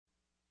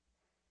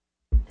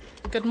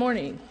Good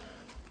morning.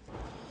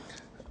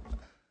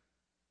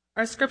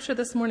 Our scripture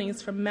this morning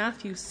is from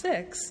Matthew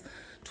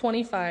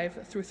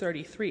 6:25 through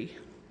 33.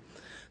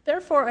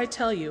 Therefore I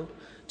tell you,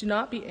 do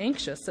not be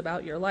anxious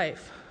about your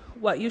life,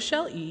 what you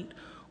shall eat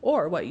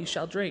or what you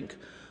shall drink,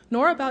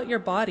 nor about your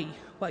body,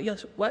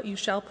 what you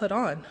shall put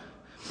on.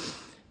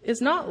 Is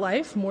not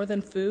life more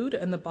than food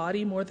and the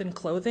body more than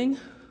clothing?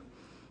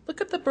 Look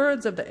at the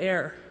birds of the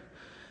air.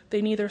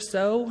 They neither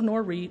sow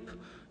nor reap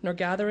nor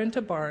gather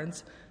into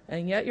barns,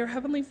 and yet your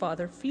heavenly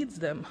Father feeds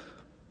them.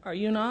 Are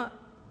you not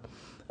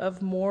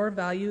of more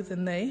value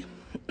than they?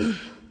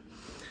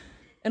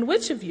 And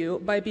which of you,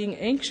 by being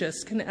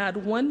anxious, can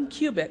add 1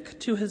 cubit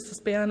to his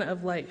span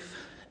of life?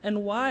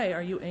 And why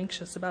are you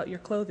anxious about your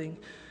clothing?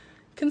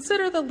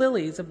 Consider the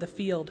lilies of the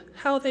field,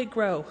 how they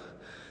grow.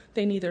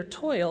 They neither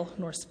toil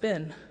nor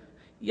spin.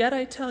 Yet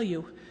I tell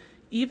you,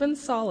 even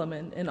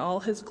Solomon in all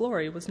his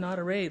glory was not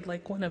arrayed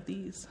like one of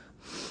these.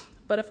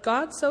 But if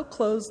God so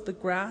clothes the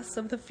grass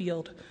of the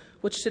field,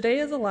 which today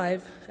is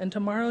alive and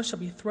tomorrow shall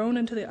be thrown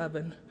into the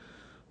oven,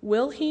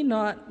 will he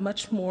not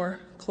much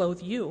more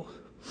clothe you,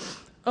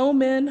 O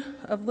men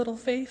of little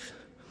faith?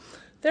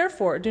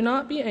 Therefore do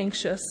not be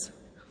anxious,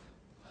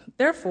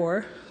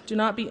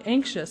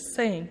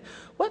 saying,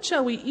 what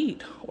shall we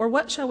eat, or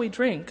what shall we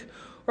drink,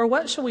 or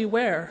what shall we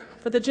wear?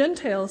 For the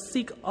Gentiles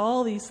seek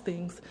all these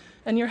things,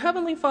 and your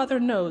heavenly Father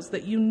knows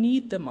that you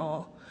need them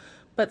all.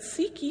 But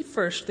seek ye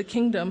first the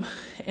kingdom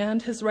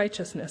and his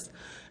righteousness,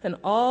 and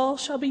all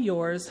shall be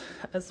yours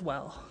as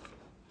well.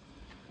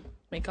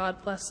 May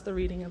God bless the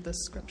reading of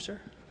this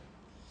scripture.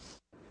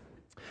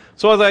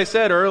 So as I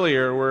said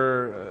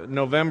earlier,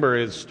 November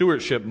is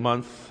Stewardship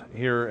Month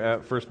here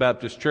at First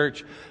Baptist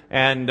Church,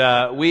 and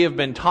we have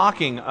been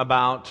talking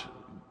about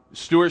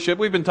stewardship.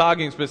 We've been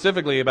talking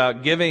specifically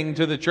about giving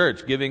to the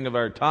church, giving of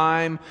our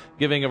time,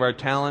 giving of our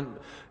talent,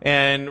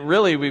 and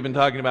really we've been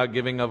talking about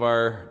giving of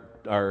our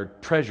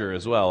treasure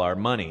as well, our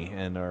money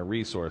and our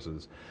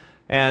resources.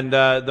 And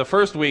the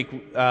first week,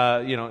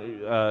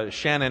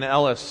 Shannon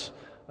Ellis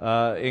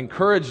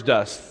encouraged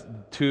us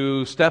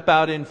to step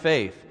out in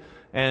faith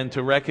and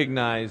to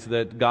recognize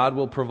that God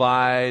will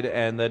provide,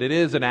 and that it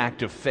is an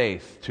act of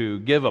faith to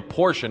give a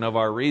portion of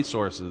our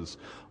resources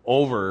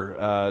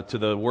over to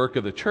the work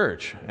of the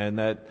church, and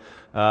that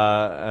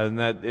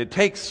it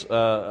takes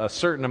a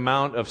certain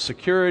amount of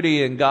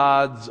security in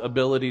God's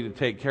ability to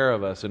take care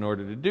of us in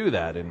order to do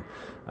that. And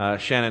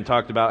Shannon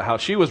talked about how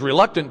she was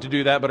reluctant to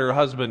do that, but her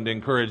husband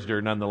encouraged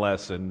her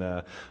nonetheless,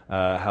 and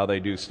how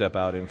they do step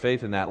out in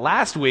faith in that.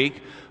 Last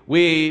week,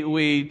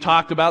 we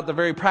talked about the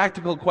very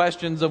practical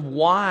questions of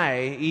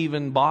why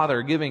even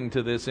bother giving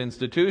to this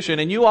institution,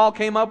 and you all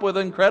came up with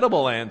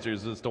incredible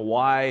answers as to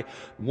why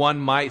one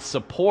might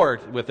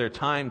support with their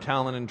time,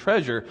 talent, and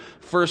treasure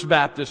First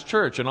Baptist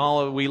Church.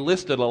 And we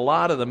listed a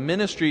lot of the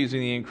ministries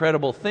and the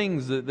incredible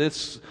things that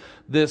this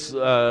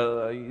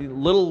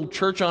little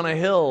church on a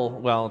hill,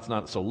 well, it's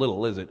not so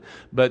little, is it?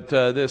 But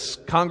this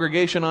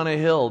congregation on a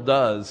hill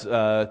does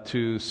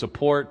to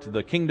support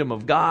the kingdom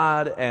of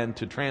God and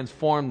to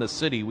transform the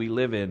city we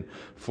live in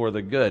for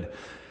the good.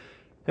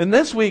 And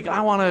this week,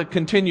 I want to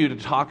continue to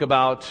talk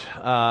about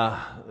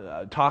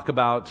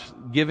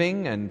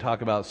giving and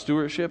talk about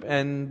stewardship.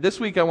 And this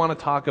week, I want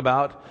to talk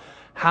about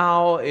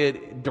how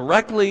it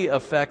directly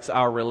affects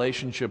our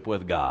relationship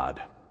with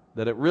God.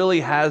 That it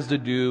really has to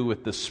do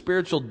with the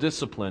spiritual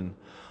discipline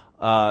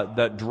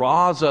that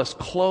draws us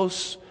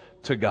close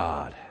to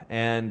God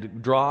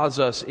and draws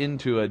us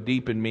into a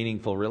deep and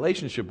meaningful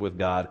relationship with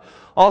God.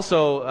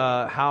 Also,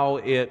 how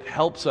it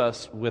helps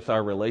us with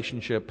our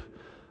relationship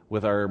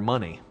with our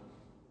money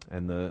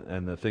and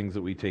the things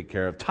that we take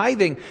care of.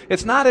 Tithing,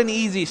 it's not an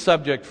easy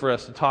subject for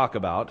us to talk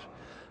about.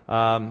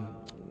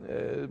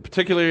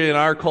 Particularly in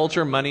our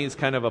culture, money is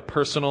kind of a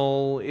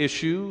personal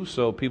issue,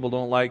 so people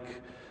don't like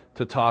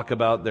to talk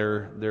about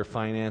their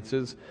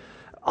finances.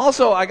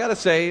 Also, I got to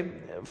say,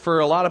 for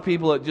a lot of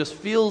people, it just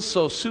feels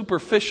so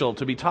superficial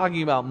to be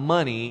talking about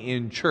money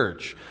in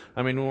church.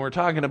 I mean, when we're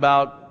talking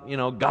about,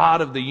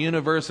 God of the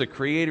universe, the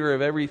creator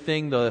of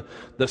everything, the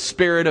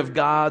Spirit of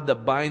God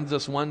that binds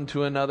us one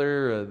to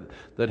another,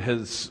 that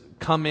has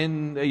come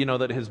in,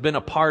 that has been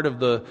a part of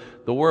the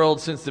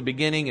world since the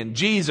beginning, and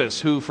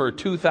Jesus, who for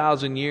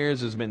 2,000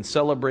 years has been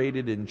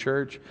celebrated in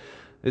church.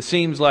 It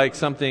seems like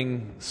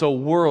something so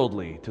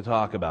worldly to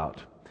talk about.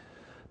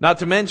 Not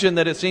to mention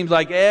that it seems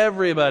like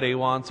everybody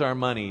wants our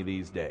money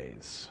these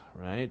days,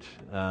 right?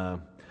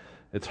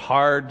 It's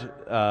hard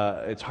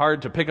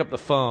to pick up the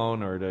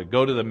phone or to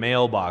go to the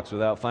mailbox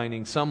without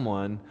finding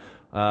someone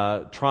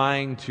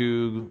trying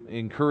to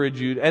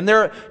encourage you. And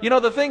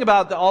the thing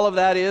about all of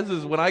that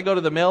is when I go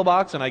to the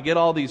mailbox and I get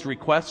all these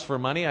requests for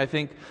money, I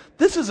think,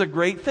 this is a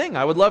great thing.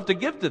 I would love to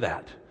give to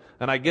that.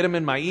 And I get them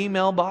in my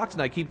email box,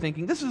 and I keep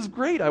thinking, this is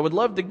great. I would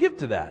love to give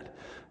to that.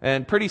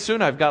 And pretty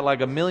soon I've got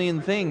like 1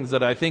 million things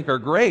that I think are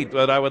great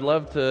that I would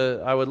love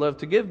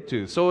to give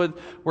to. So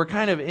we're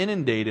kind of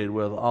inundated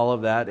with all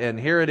of that. And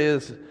here it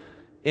is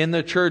in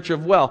the church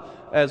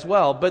as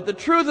well. But the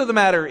truth of the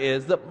matter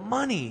is that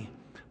money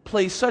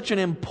plays such an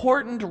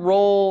important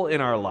role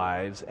in our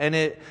lives,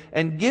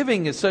 and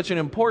giving is such an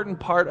important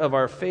part of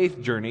our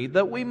faith journey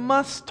that we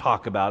must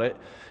talk about it.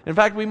 In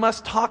fact, we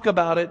must talk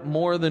about it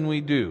more than we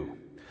do.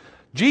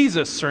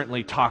 Jesus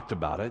certainly talked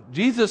about it.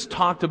 Jesus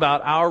talked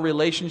about our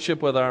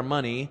relationship with our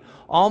money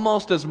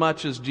almost as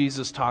much as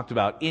Jesus talked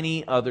about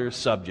any other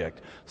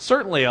subject.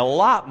 Certainly a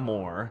lot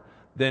more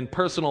than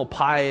personal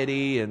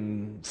piety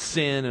and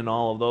sin and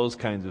all of those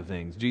kinds of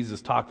things.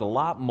 Jesus talked a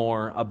lot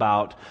more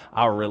about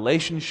our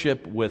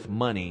relationship with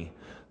money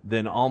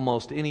than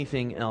almost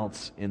anything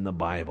else in the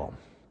Bible.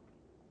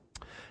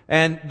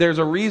 And there's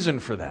a reason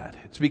for that.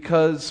 It's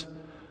because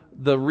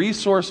the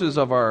resources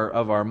of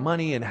our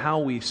money and how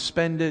we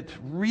spend it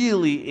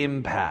really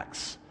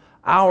impacts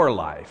our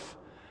life.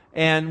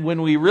 And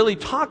when we really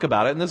talk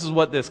about it, and this is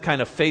what this kind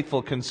of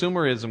faithful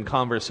consumerism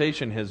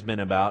conversation has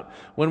been about,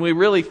 when we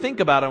really think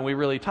about it and we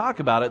really talk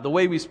about it, the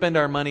way we spend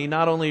our money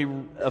not only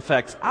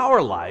affects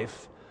our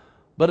life,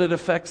 but it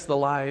affects the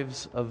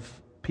lives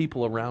of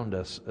people around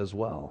us as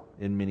well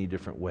in many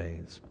different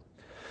ways.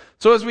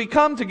 So as we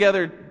come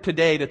together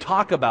today to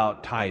talk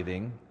about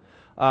tithing,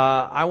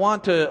 I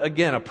want to,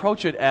 again,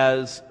 approach it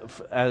as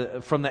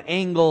from the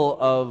angle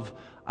of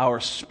our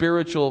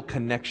spiritual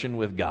connection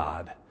with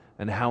God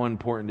and how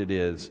important it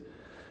is.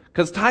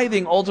 Because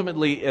tithing,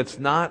 ultimately, it's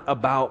not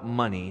about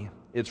money.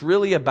 It's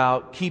really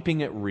about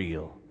keeping it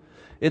real.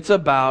 It's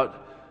about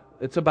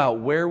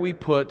where we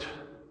put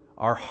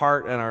our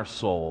heart and our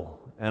soul.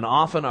 And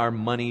often our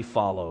money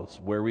follows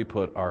where we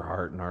put our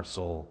heart and our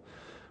soul.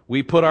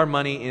 We put our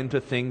money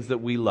into things that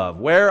we love.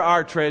 Where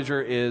our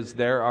treasure is,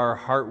 there our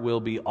heart will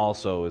be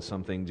also, is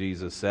something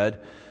Jesus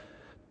said.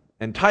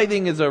 And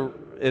tithing is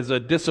a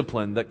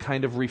discipline that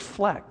kind of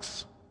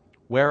reflects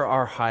where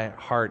our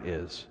heart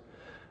is.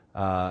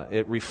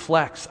 It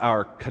reflects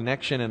our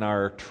connection and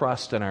our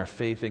trust and our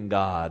faith in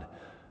God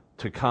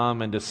to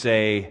come and to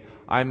say,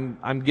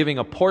 I'm giving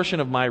a portion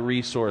of my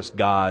resource,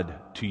 God,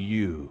 to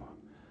you,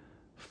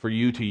 for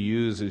you to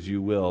use as you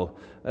will.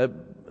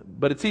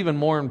 But it's even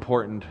more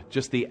important,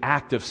 just the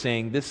act of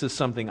saying, this is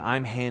something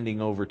I'm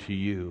handing over to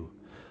you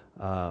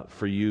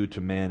for you to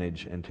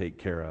manage and take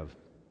care of.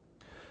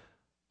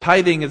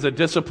 Tithing is a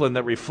discipline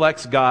that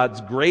reflects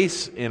God's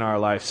grace in our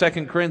life.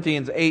 2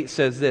 Corinthians 8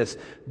 says this,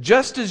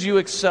 just as you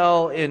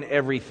excel in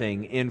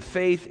everything, in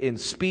faith, in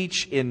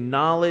speech, in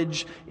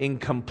knowledge, in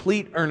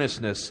complete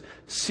earnestness,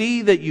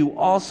 see that you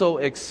also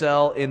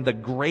excel in the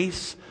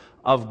grace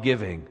of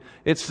giving.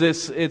 It's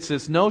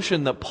this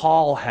notion that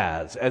Paul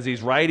has as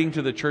he's writing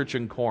to the church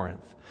in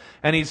Corinth.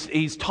 And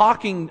he's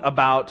talking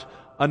about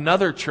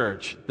another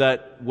church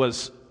that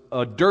was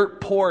a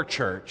dirt poor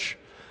church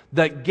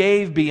that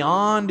gave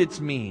beyond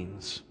its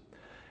means.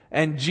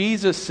 And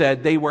Jesus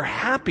said they were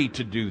happy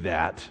to do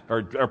that,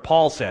 or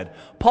Paul said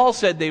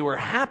they were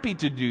happy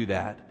to do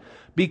that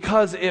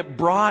because it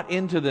brought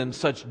into them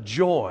such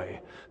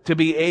joy to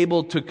be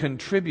able to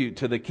contribute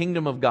to the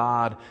kingdom of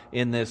God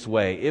in this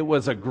way. It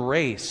was a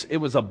grace, it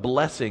was a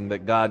blessing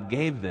that God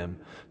gave them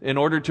in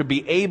order to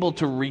be able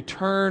to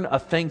return a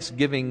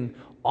thanksgiving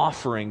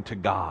offering to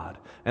God.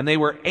 And they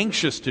were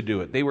anxious to do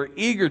it. They were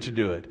eager to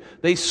do it.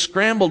 They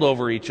scrambled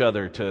over each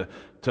other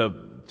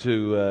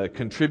to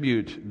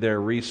contribute their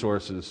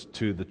resources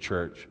to the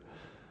church.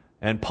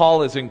 And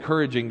Paul is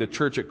encouraging the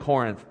church at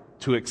Corinth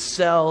to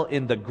excel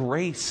in the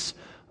grace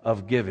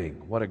of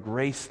giving. What a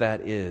grace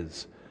that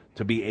is,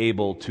 to be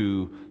able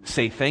to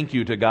say thank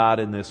you to God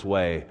in this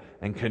way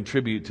and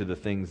contribute to the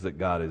things that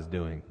God is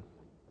doing.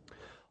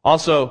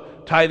 Also,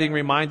 tithing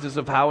reminds us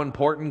of how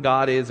important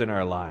God is in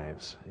our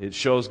lives. It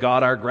shows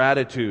God our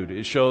gratitude.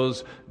 It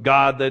shows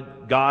God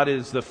that God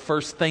is the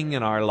first thing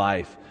in our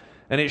life.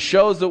 And it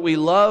shows that we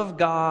love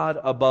God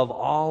above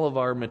all of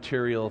our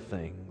material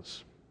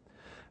things.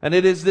 And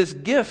it is this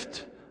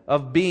gift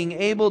of being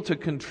able to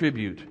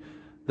contribute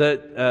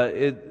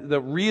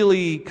that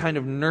really kind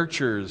of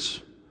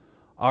nurtures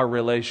our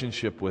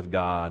relationship with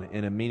God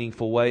in a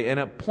meaningful way. And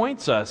it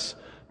points us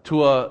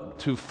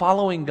to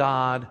following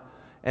God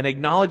and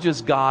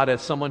acknowledges God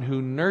as someone who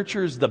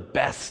nurtures the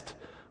best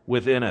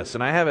within us.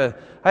 And I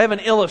have an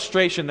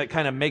illustration that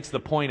kind of makes the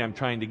point I'm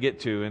trying to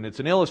get to, and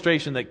it's an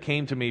illustration that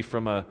came to me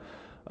from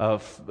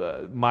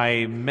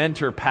my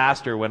mentor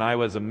pastor when I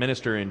was a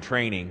minister in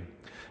training,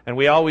 and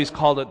we always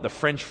called it the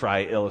French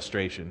fry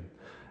illustration.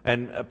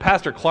 And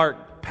Pastor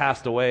Clark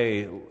passed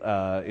away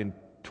in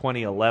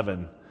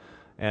 2011.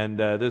 And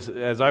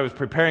as I was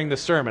preparing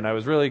this sermon, I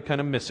was really kind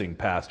of missing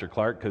Pastor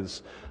Clark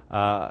because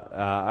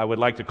I would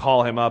like to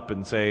call him up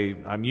and say,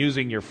 I'm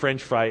using your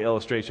French fry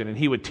illustration. And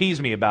he would tease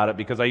me about it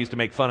because I used to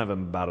make fun of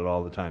him about it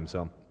all the time.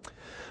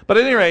 But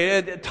at any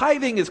rate,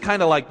 tithing is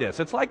kind of like this.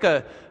 It's like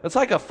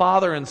a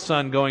father and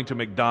son going to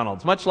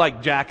McDonald's, much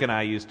like Jack and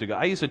I used to go.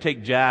 I used to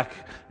take Jack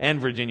and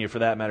Virginia, for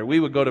that matter.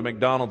 We would go to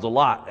McDonald's a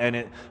lot.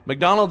 And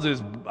McDonald's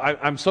is,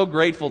 I'm so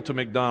grateful to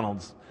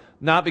McDonald's.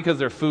 Not because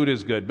their food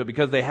is good, but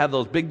because they have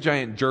those big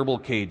giant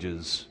gerbil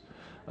cages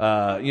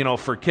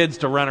for kids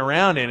to run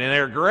around in, and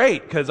they're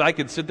great because I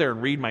could sit there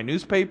and read my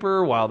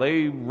newspaper while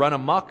they run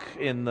amok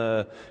in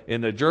the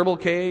gerbil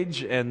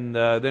cage, and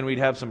then we'd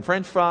have some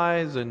French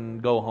fries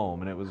and go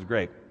home, and it was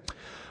great.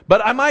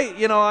 But I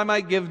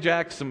might give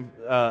Jack some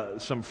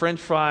French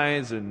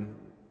fries, and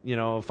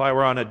if I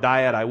were on a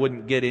diet, I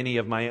wouldn't get any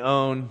of my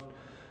own.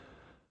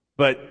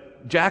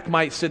 But Jack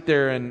might sit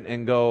there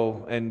and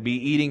go and be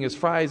eating his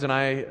fries, and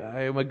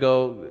I would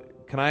go,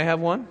 "Can I have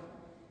one?"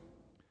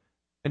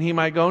 And he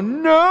might go,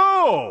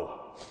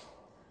 "No!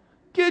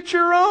 Get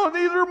your own,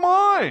 these are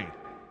mine!"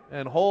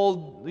 And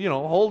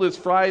hold his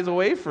fries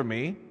away from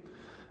me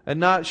and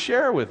not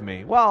share with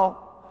me.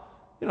 Well,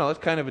 it's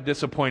kind of a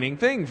disappointing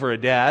thing for a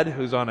dad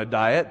who's on a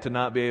diet to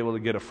not be able to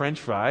get a French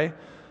fry.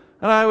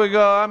 And I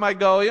might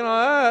go,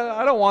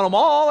 I don't want them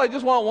all, I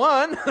just want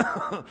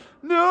one.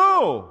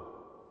 No!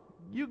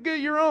 You get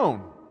your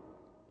own.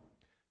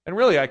 And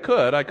really, I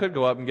could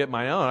go up and get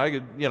my own. I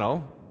could,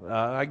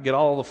 I could get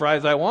all the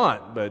fries I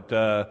want,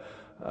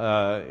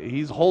 but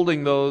he's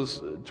holding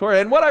those toward.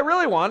 And what I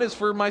really want is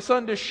for my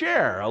son to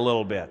share a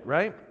little bit,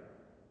 right?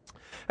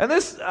 And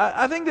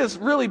I think this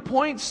really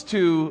points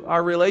to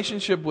our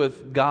relationship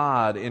with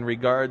God in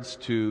regards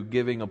to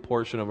giving a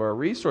portion of our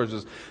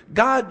resources.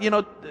 God,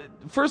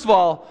 first of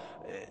all,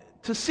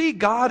 to see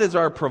God as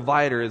our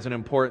provider is an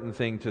important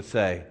thing to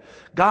say.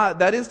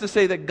 That is to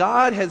say that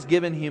God has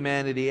given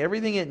humanity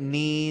everything it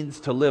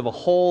needs to live a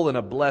whole and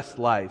a blessed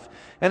life.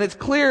 And it's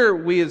clear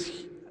we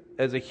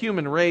as a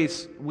human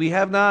race, we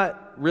have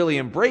not really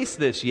embraced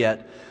this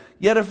yet.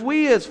 Yet if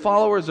we as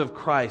followers of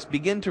Christ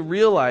begin to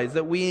realize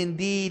that we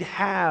indeed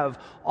have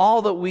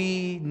all that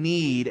we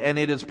need and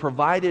it is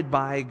provided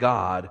by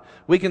God,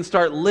 we can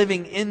start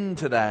living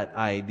into that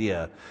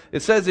idea.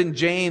 It says in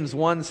James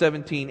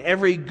 1:17,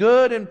 "Every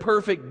good and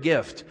perfect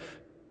gift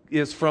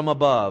is from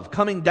above,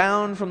 coming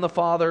down from the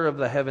Father of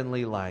the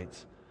heavenly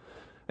lights."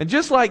 And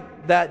just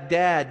like that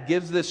dad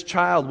gives this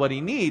child what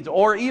he needs,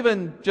 or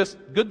even just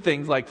good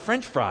things like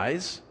French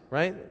fries,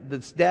 right?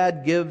 This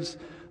dad gives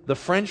the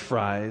French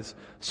fries,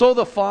 so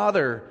the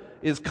Father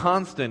is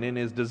constant in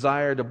His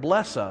desire to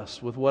bless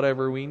us with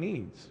whatever we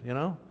need.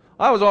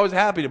 I was always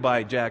happy to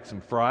buy Jack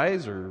some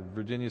fries or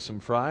Virginia some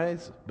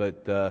fries,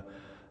 but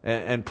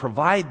and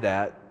provide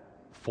that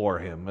for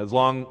him, as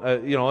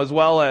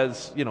well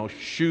as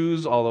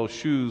shoes. Although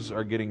shoes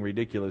are getting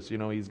ridiculous.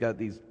 He's got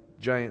these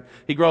giant.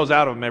 He grows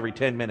out of them every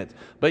 10 minutes.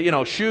 But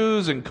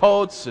shoes and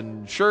coats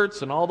and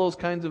shirts and all those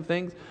kinds of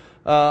things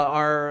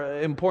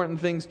are important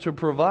things to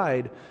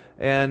provide.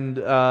 And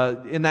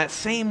in that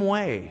same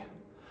way,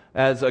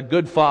 as a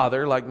good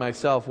father like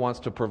myself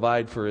wants to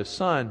provide for his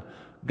son,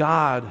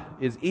 God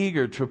is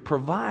eager to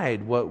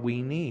provide what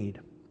we need.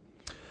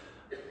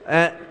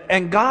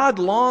 And God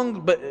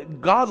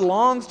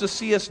longs to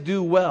see us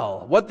do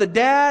well. What the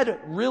dad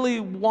really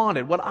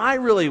wanted, what I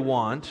really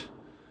want,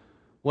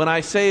 when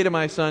I say to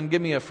my son,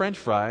 "Give me a French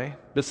fry,"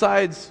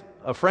 besides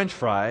a French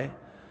fry,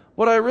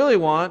 what I really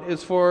want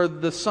is for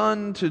my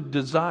son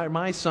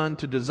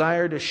to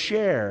desire to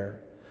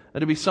share,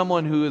 and to be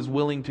someone who is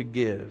willing to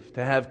give,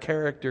 to have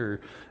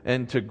character,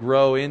 and to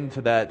grow into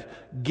that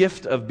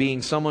gift of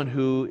being someone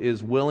who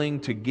is willing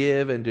to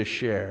give and to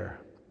share.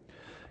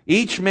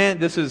 Each man,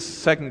 this is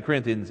 2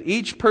 Corinthians,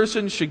 each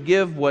person should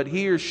give what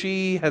he or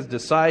she has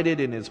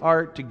decided in his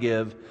heart to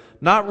give,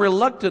 not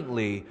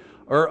reluctantly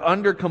or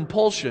under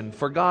compulsion,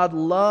 for God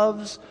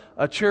loves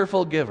a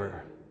cheerful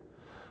giver.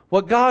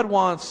 What God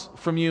wants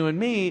from you and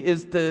me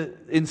is to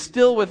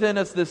instill within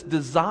us this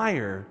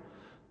desire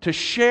to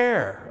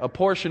share a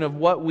portion of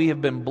what we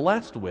have been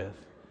blessed with,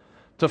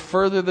 to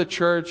further the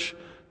church,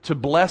 to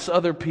bless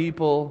other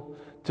people,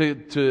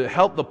 to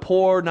help the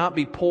poor not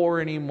be poor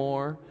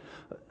anymore.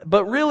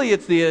 But really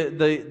it's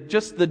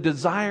just the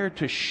desire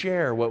to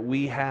share what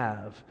we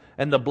have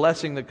and the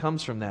blessing that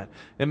comes from that.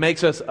 It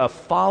makes us a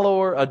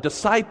follower, a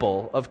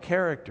disciple of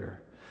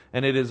character.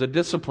 And it is a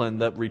discipline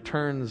that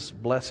returns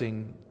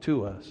blessing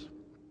to us.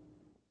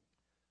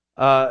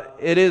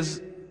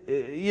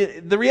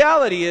 The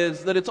reality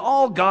is that it's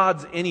all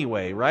God's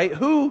anyway, right?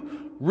 Who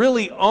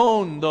really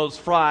owned those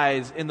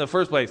fries in the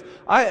first place?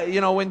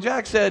 When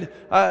Jack says,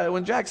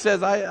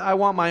 I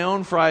want my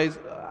own fries,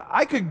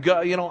 I could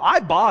go, I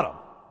bought them.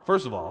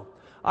 First of all,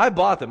 I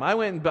bought them. I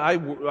went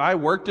and I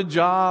worked a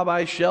job.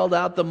 I shelled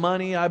out the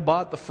money. I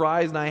bought the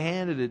fries and I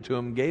handed it to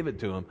him, gave it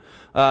to him.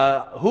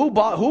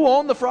 Who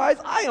owned the fries?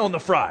 I own the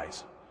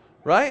fries,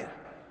 right?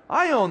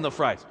 I own the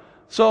fries.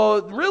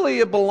 So really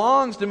it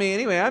belongs to me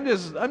anyway. I'm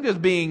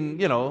just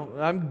being,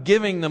 I'm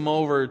giving them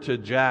over to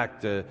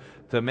Jack to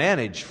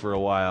manage for a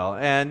while.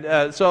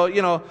 And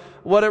so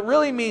what it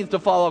really means to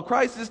follow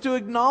Christ is to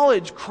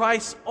acknowledge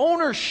Christ's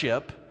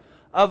ownership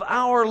of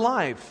our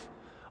life.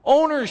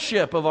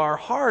 Ownership of our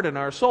heart and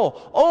our soul.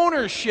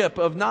 Ownership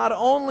of not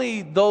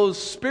only those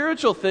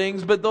spiritual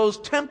things, but those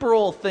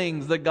temporal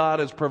things that God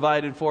has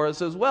provided for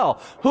us as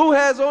well. Who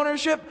has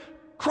ownership?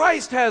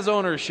 Christ has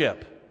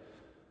ownership.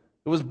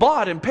 It was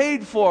bought and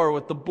paid for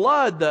with the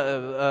blood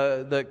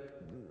that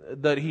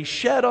He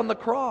shed on the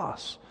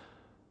cross.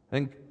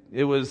 And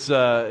It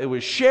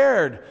was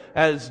shared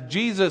as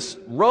Jesus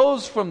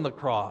rose from the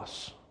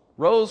cross,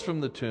 rose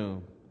from the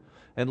tomb,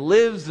 and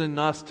lives in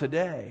us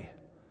today,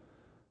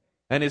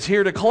 and is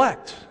here to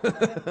collect,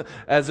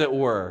 as it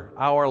were,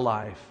 our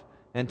life,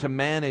 and to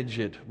manage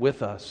it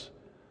with us.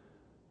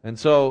 And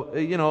so,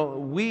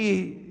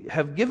 we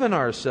have given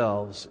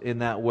ourselves in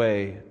that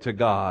way to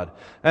God.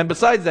 And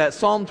besides that,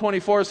 Psalm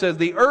 24 says,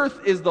 "The earth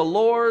is the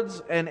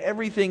Lord's and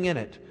everything in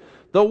it.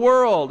 The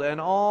world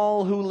and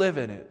all who live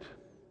in it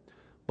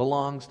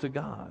belongs to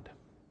God."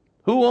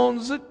 Who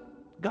owns it?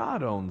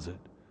 God owns it.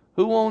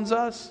 Who owns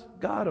us?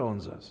 God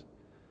owns us.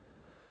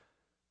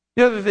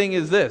 The other thing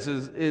is this,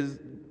 is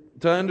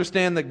to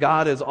understand that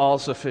God is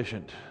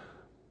all-sufficient.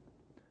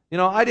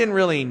 I didn't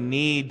really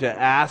need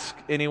to ask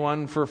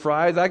anyone for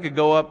fries. I could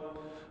go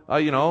up,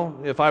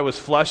 if I was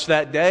flush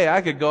that day,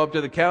 I could go up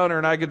to the counter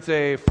and I could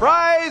say,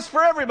 "Fries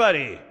for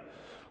everybody.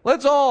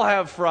 Let's all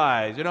have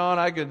fries." And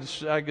I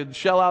could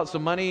shell out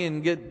some money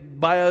and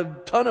buy a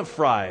ton of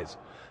fries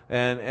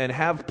and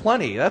have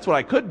plenty. That's what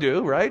I could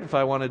do, right? If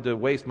I wanted to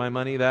waste my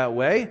money that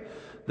way.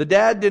 The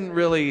dad didn't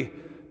really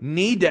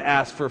need to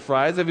ask for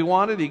fries. If he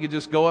wanted, he could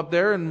just go up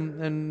there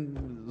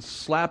and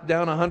slap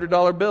down a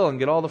 $100 bill and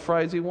get all the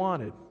fries he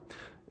wanted.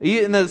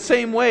 In the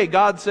same way,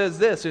 God says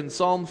this in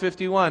Psalm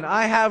 51,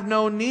 "I have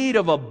no need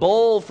of a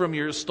bull from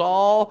your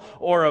stall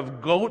or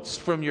of goats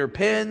from your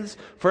pens,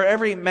 for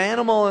every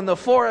animal in the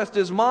forest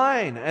is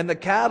mine, and the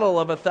cattle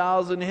of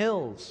 1,000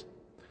 hills."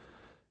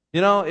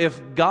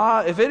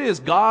 If it is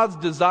God's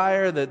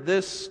desire that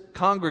this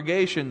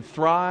congregation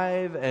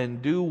thrive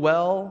and do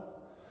well,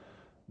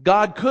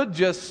 God could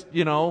just,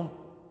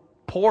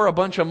 pour a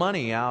bunch of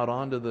money out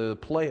onto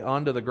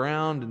the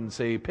ground and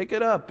say, "Pick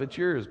it up, it's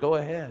yours, go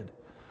ahead."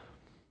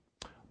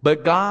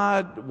 But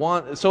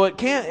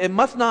it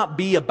must not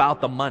be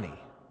about the money,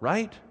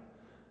 right?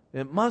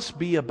 It must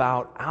be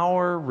about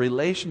our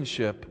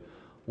relationship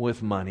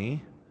with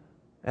money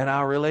and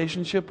our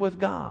relationship with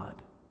God.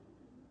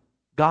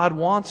 God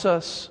wants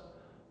us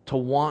to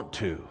want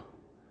to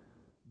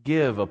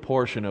give a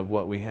portion of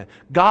what we have.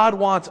 God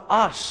wants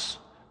us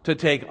to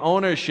take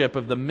ownership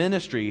of the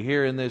ministry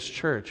here in this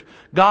church.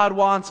 God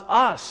wants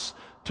us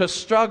to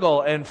struggle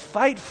and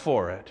fight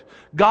for it.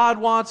 God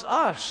wants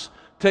us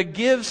to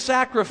give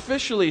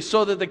sacrificially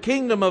so that the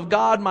kingdom of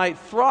God might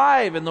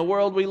thrive in the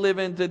world we live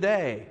in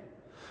today.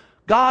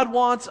 God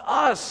wants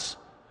us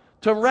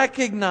to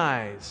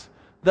recognize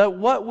that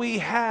what we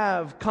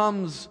have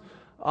comes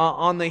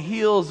on the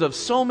heels of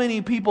so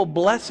many people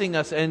blessing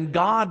us and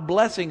God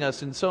blessing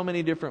us in so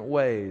many different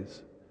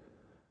ways,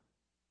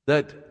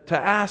 that to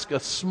ask a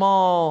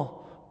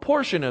small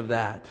portion of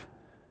that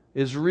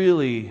is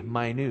really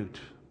minute.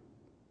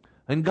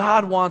 And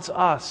God wants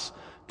us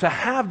to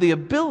have the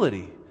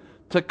ability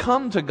to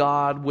come to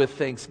God with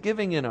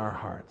thanksgiving in our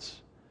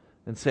hearts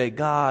and say,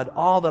 "God,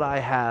 all that I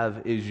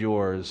have is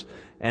yours."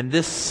 And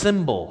this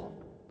symbol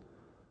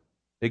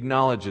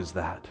acknowledges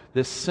that.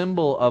 This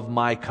symbol of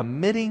my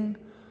committing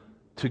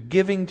to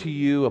giving to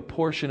you a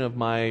portion of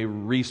my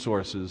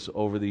resources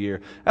over the year.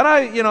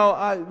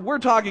 And we're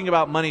talking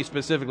about money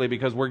specifically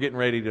because we're getting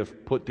ready to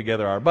put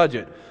together our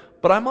budget.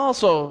 But I'm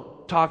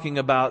also talking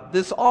about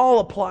this all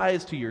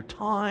applies to your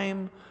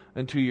time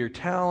and to your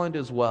talent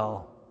as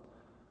well.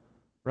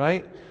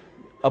 Right?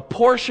 A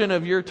portion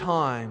of your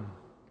time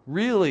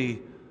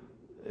really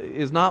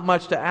is not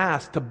much to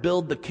ask to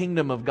build the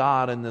kingdom of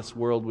God in this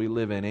world we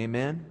live in.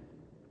 Amen?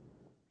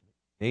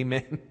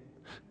 Amen.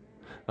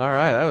 All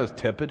right, that was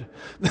tepid.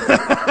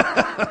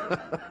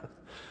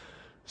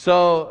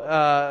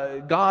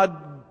 So,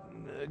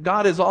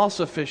 God is all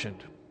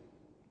sufficient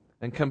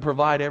and can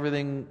provide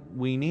everything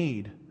we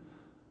need.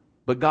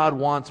 But God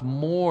wants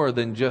more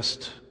than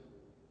just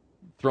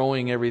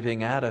throwing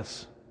everything at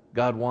us.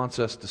 God wants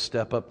us to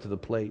step up to the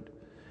plate.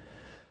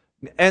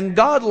 And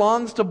God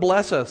longs to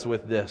bless us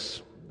with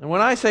this. And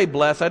when I say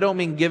bless, I don't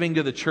mean giving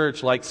to the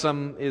church like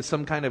some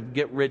kind of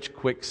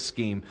get-rich-quick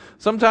scheme.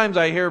 Sometimes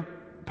I hear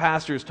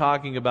pastors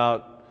talking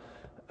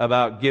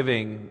about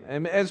giving,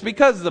 and it's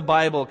because the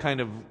Bible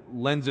kind of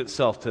lends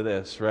itself to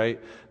this, right?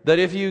 That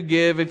if you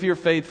give, if you're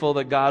faithful,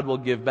 that God will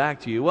give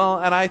back to you. Well,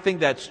 and I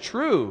think that's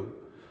true,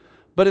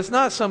 but it's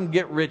not some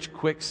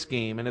get-rich-quick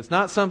scheme, and it's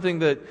not something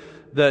that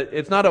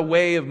it's not a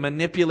way of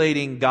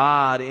manipulating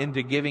God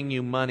into giving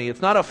you money.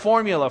 It's not a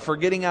formula for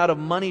getting out of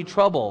money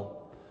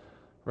trouble,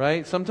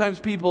 right? Sometimes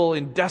people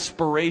in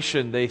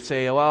desperation, they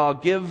say, "Well, I'll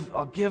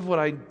give what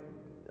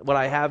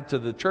I have to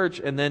the church,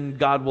 and then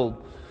God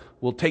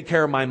will take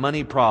care of my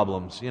money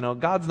problems."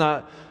 God's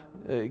not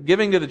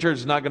giving to the church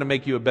is not going to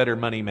make you a better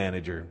money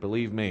manager.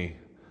 Believe me.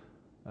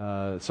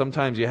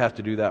 Sometimes you have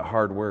to do that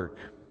hard work.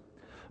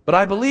 But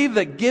I believe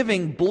that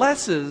giving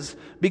blesses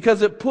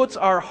because it puts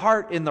our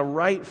heart in the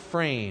right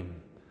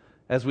frame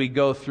as we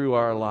go through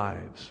our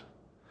lives.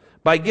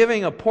 By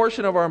giving a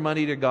portion of our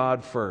money to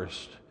God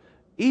first,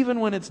 even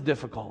when it's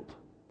difficult,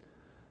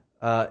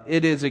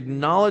 it is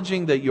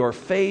acknowledging that your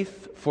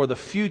faith for the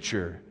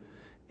future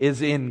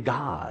is in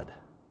God,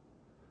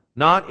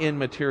 Not in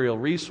material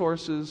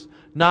resources,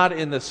 not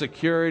in the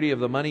security of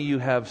the money you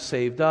have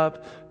saved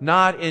up,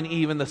 not in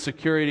even the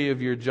security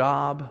of your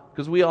job,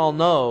 because we all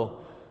know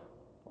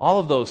all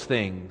of those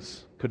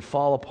things could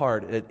fall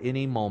apart at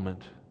any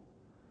moment.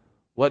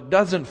 What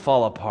doesn't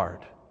fall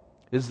apart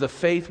is the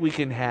faith we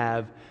can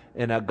have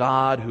in a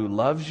God who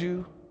loves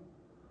you,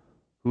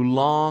 who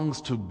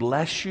longs to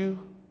bless you,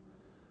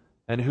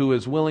 and who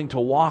is willing to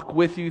walk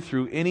with you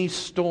through any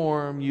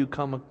storm you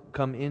come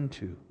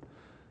into.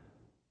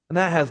 And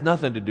that has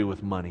nothing to do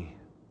with money.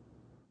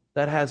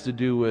 That has to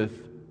do with,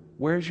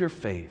 where's your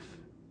faith?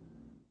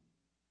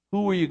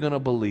 Who are you going to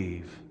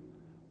believe?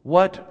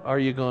 What are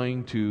you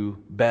going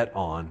to bet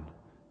on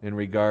in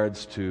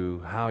regards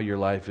to how your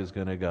life is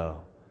going to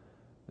go?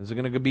 Is it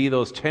going to be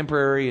those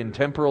temporary and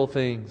temporal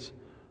things?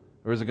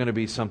 Or is it going to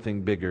be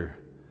something bigger,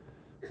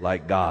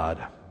 like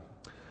God?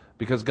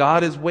 Because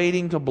God is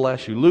waiting to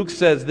bless you. Luke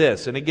says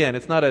this, and again,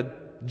 it's not a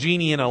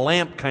genie in a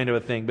lamp kind of a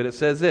thing, but it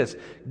says this: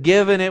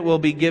 "Give and it will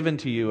be given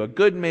to you. A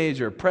good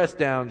measure, pressed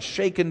down,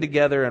 shaken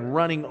together, and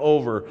running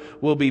over,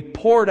 will be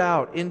poured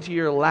out into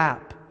your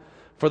lap.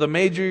 For the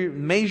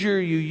measure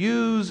you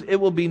use, it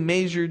will be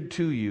measured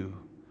to you."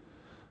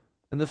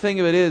 And the thing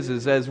of it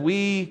is as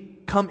we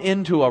come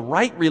into a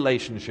right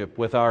relationship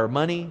with our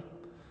money,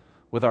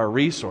 with our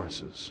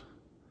resources,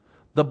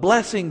 the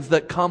blessings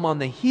that come on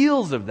the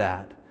heels of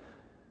that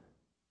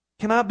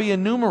cannot be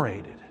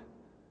enumerated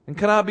and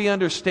cannot be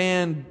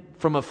understood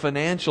from a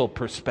financial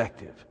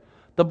perspective.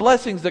 The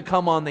blessings that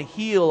come on the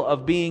heel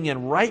of being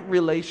in right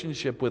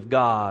relationship with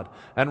God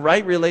and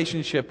right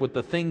relationship with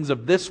the things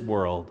of this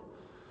world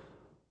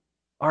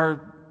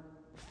are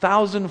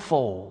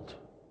thousandfold.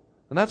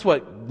 And that's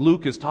what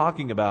Luke is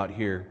talking about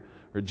here,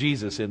 or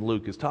Jesus in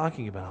Luke is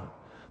talking about.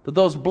 That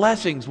those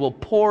blessings will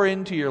pour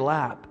into your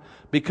lap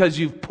because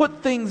you've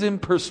put things in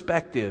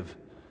perspective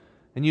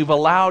and you've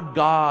allowed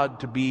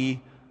God to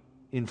be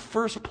in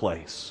first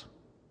place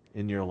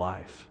in your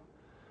life.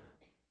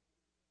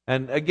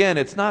 And again,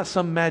 it's not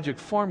some magic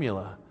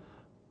formula,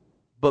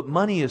 but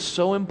money is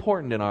so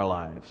important in our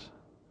lives.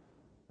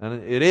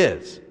 And it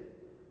is.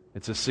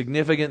 It's a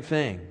significant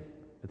thing.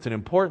 It's an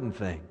important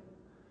thing.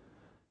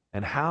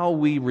 And how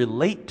we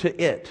relate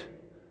to it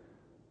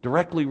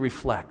directly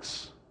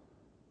reflects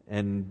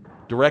and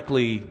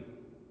directly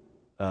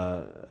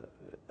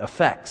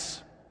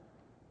affects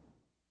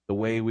the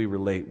way we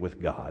relate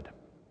with God.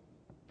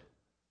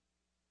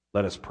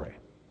 Let us pray.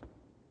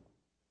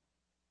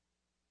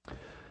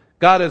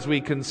 God, as we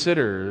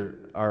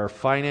consider our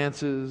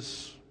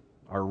finances,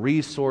 our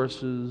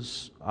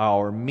resources,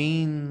 our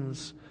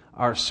means,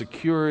 our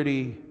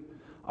security,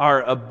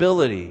 our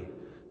ability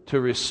to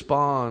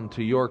respond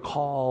to your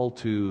call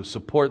to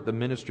support the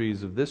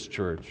ministries of this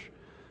church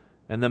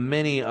and the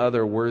many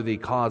other worthy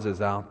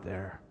causes out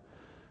there,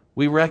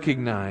 we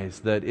recognize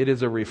that it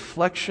is a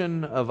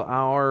reflection of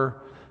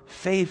our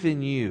faith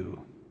in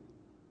you,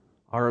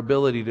 our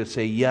ability to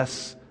say,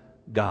 "Yes,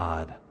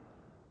 God,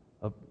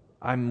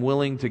 I'm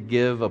willing to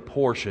give a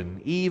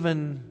portion,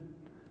 even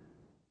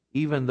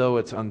though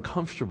it's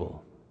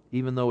uncomfortable,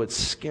 even though it's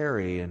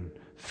scary and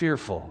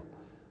fearful,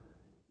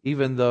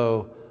 even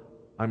though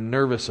I'm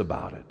nervous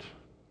about it.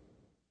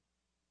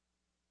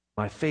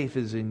 My faith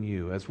is in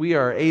you." As we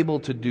are able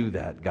to do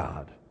that,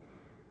 God,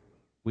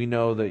 we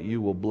know that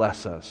you will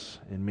bless us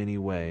in many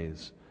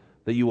ways,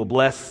 that you will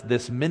bless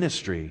this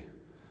ministry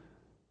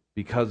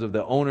because of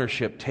the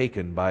ownership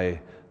taken by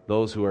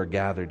those who are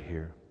gathered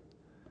here.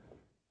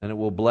 And it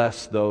will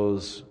bless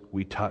those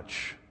we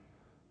touch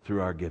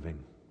through our giving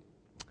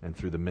and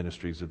through the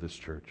ministries of this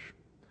church.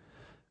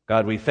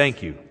 God, we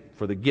thank you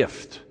for the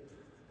gift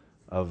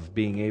of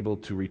being able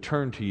to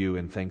return to you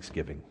in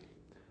thanksgiving.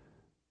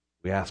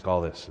 We ask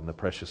all this in the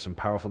precious and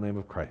powerful name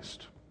of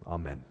Christ.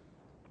 Amen.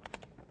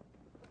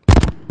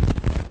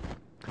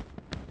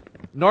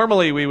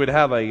 Normally we would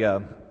have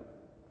a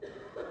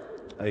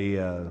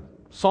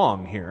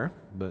song here,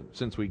 but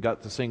since we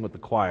got to sing with the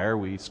choir,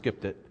 we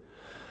skipped it.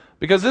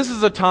 Because this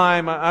is a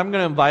time, I'm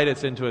going to invite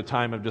us into a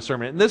time of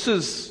discernment. And this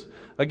is,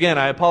 again,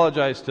 I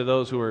apologize to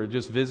those who are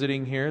just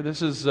visiting here.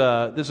 This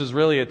is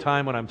really a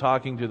time when I'm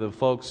talking to the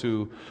folks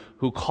who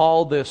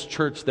call this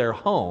church their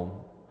home.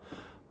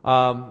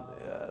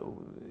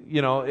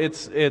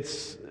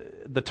 It's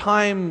the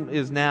time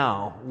is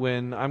now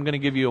when I'm going to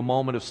give you a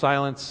moment of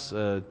silence,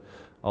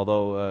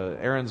 although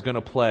Aaron's going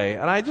to play.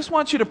 And I just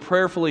want you to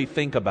prayerfully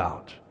think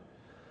about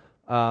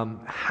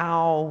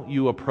how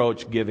you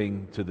approach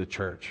giving to the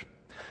church.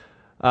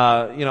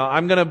 First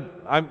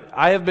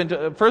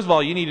of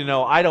all, you need to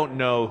know, I don't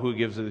know who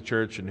gives to the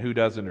church and who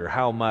doesn't or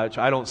how much.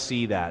 I don't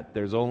see that.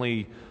 There's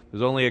only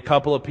a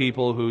couple of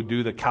people who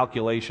do the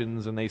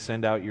calculations and they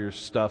send out your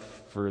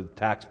stuff for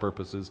tax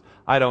purposes.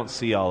 I don't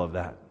see all of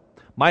that.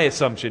 My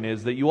assumption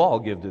is that you all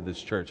give to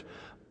this church.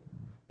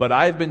 But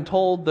I've been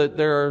told that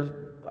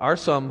there are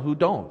some who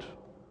don't,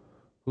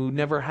 who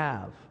never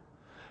have.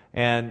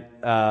 And,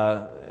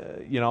 I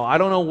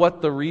don't know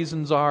what the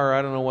reasons are.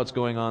 I don't know what's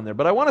going on there.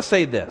 But I want to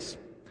say this,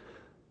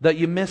 that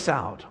you miss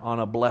out on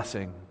a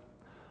blessing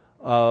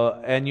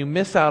and you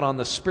miss out on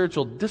the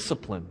spiritual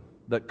discipline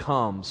that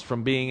comes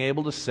from being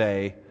able to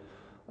say,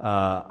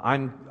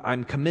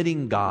 I'm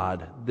committing,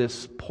 God,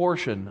 this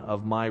portion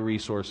of my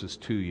resources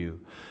to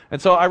you.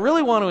 And so I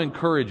really want to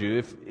encourage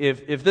you,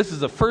 if this is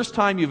the first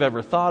time you've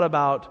ever thought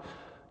about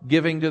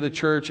giving to the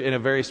church in a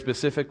very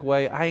specific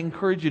way, I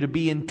encourage you to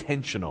be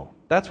intentional.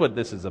 That's what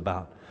this is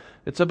about.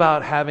 It's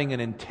about having an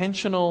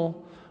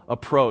intentional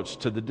approach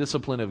to the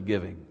discipline of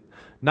giving.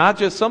 Not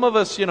just some of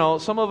us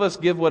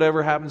give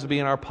whatever happens to be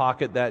in our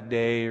pocket that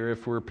day, or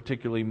if we're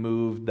particularly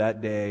moved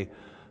that day,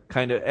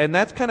 and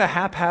that's kind of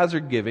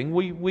haphazard giving.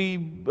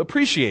 We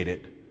appreciate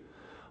it.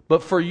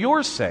 But for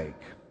your sake,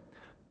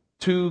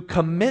 to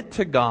commit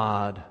to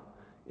God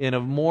in a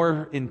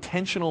more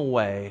intentional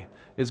way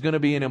is going to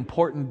be an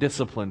important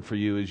discipline for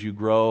you as you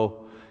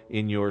grow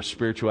in your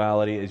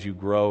spirituality, as you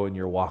grow in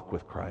your walk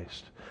with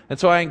Christ. And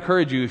so I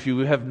encourage you, if you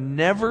have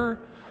never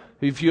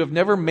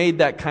made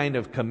that kind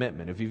of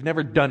commitment, if you've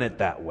never done it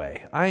that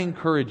way, I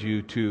encourage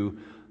you to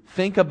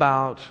think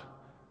about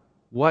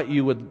what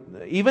you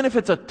would, even if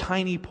it's a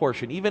tiny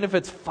portion, even if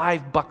it's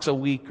 $5 a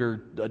week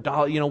or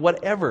 $1,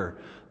 whatever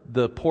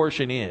the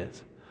portion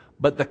is.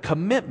 But the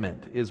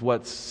commitment is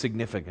what's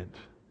significant.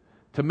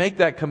 To make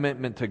that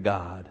commitment to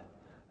God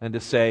and to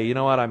say, you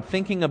know what, I'm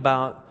thinking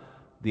about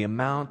the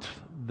amount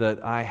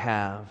that I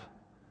have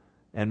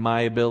and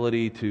my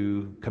ability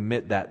to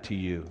commit that to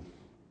you.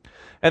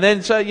 And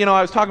then, so,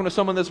 I was talking to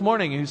someone this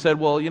morning who said,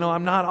 well,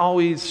 I'm not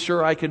always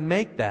sure I can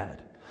make that.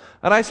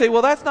 And I say,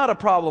 well, that's not a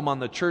problem on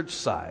the church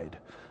side.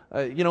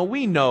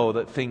 We know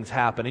that things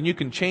happen, and you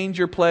can change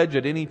your pledge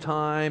at any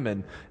time,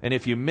 and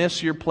if you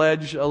miss your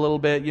pledge a little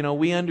bit,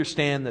 we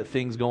understand that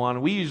things go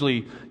on. We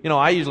usually,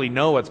 I usually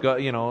know what's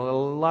a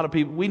lot of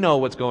people, we know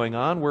what's going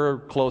on. We're a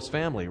close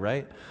family,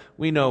 right?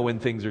 We know when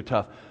things are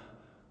tough.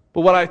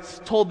 But what I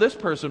told this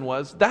person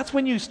was, that's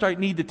when you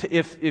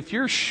if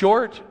you're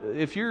short,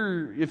 if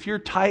you're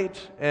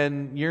tight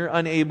and you're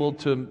unable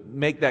to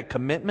make that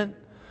commitment,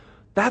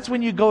 that's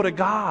when you go to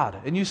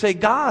God and you say,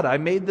 God, I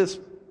made this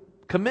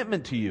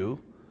commitment to you,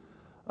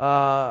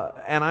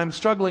 and I'm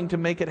struggling to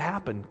make it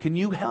happen. Can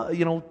you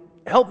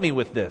help me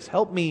with this?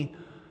 Help me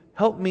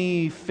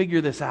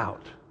figure this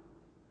out.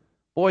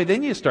 Boy,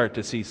 then you start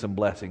to see some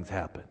blessings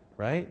happen,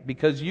 right?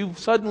 Because you've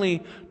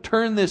suddenly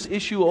turned this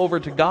issue over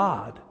to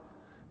God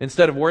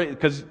instead of worry.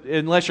 Because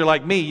unless you're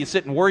like me, you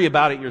sit and worry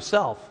about it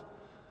yourself.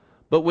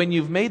 But when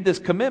you've made this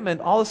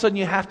commitment, all of a sudden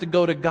you have to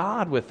go to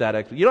God with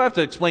that. You don't have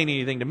to explain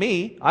anything to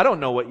me. I don't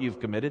know what you've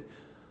committed.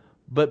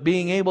 But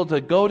being able to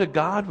go to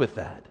God with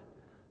that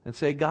and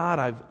say,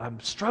 God,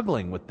 I'm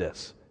struggling with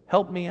this.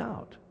 Help me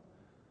out.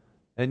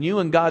 And you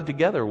and God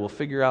together will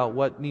figure out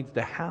what needs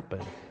to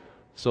happen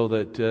so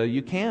that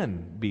you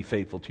can be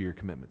faithful to your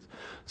commitments.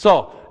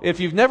 So, if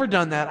you've never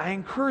done that, I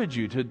encourage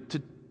you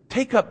to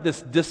take up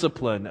this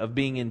discipline of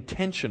being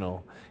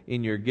intentional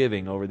in your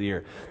giving over the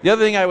year. The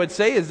other thing I would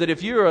say is that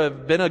if you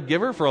have been a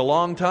giver for a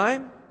long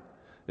time,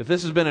 if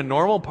this has been a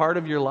normal part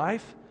of your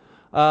life,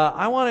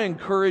 I want to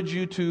encourage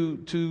you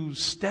to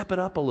step it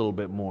up a little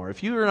bit more.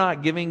 If you are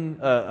not giving,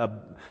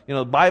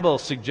 the Bible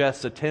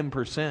suggests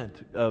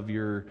 10% of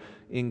your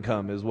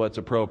income is what's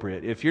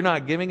appropriate. If you're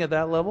not giving at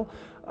that level,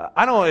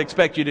 I don't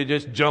expect you to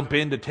just jump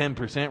into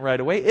 10% right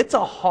away. It's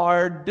a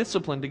hard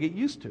discipline to get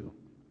used to.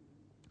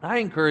 I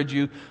encourage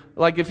you,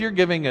 like if you're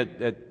giving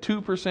at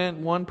 2%,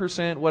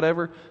 1%,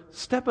 whatever,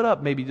 step it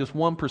up maybe just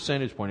 1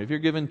 percentage point. If you're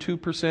giving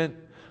 2%,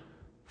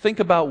 think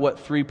about what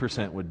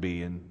 3% would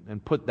be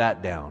and put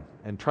that down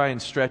and try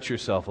and stretch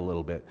yourself a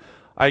little bit.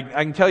 I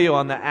can tell you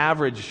on the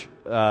average,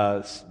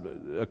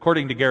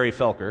 according to Gary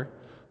Felker,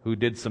 who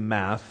did some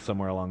math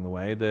somewhere along the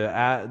way,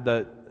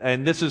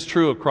 and this is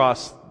true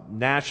across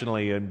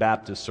nationally in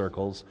Baptist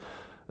circles,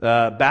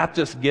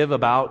 Baptists give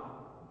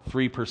about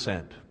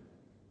 3%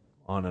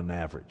 on an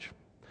average.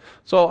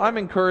 So I'm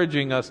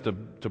encouraging us to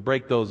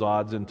break those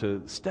odds and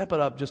to step it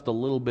up just a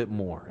little bit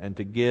more and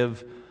to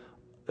give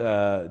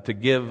a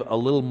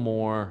little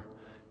more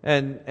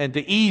and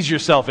to ease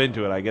yourself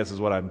into it, I guess is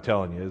what I'm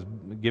telling you, is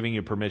giving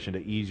you permission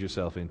to ease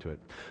yourself into it.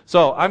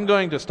 So I'm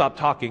going to stop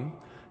talking,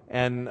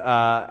 and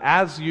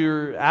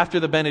after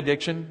the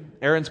benediction,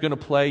 Aaron's going to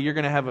play. You're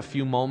going to have a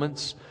few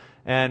moments,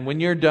 and when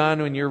you're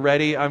done, when you're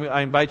ready,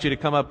 I invite you to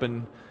come up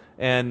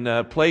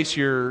and place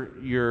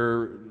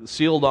your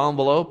sealed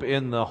envelope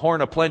in the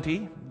horn of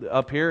plenty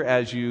up here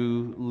as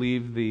you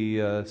leave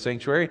the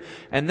sanctuary.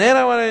 And then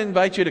I want to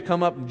invite you to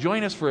come up and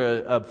join us for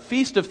a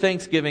feast of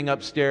Thanksgiving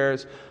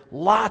upstairs.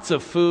 Lots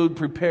of food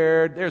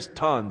prepared. There's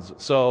tons.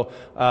 So,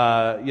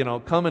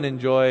 come and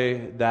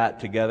enjoy that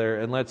together,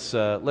 and let's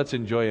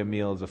enjoy a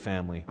meal as a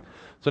family.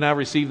 So now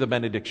receive the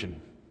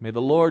benediction. May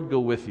the Lord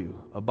go with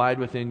you, abide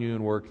within you,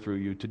 and work through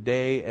you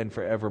today and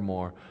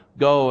forevermore.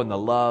 Go in the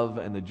love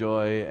and the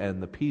joy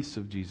and the peace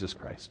of Jesus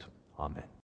Christ. Amen.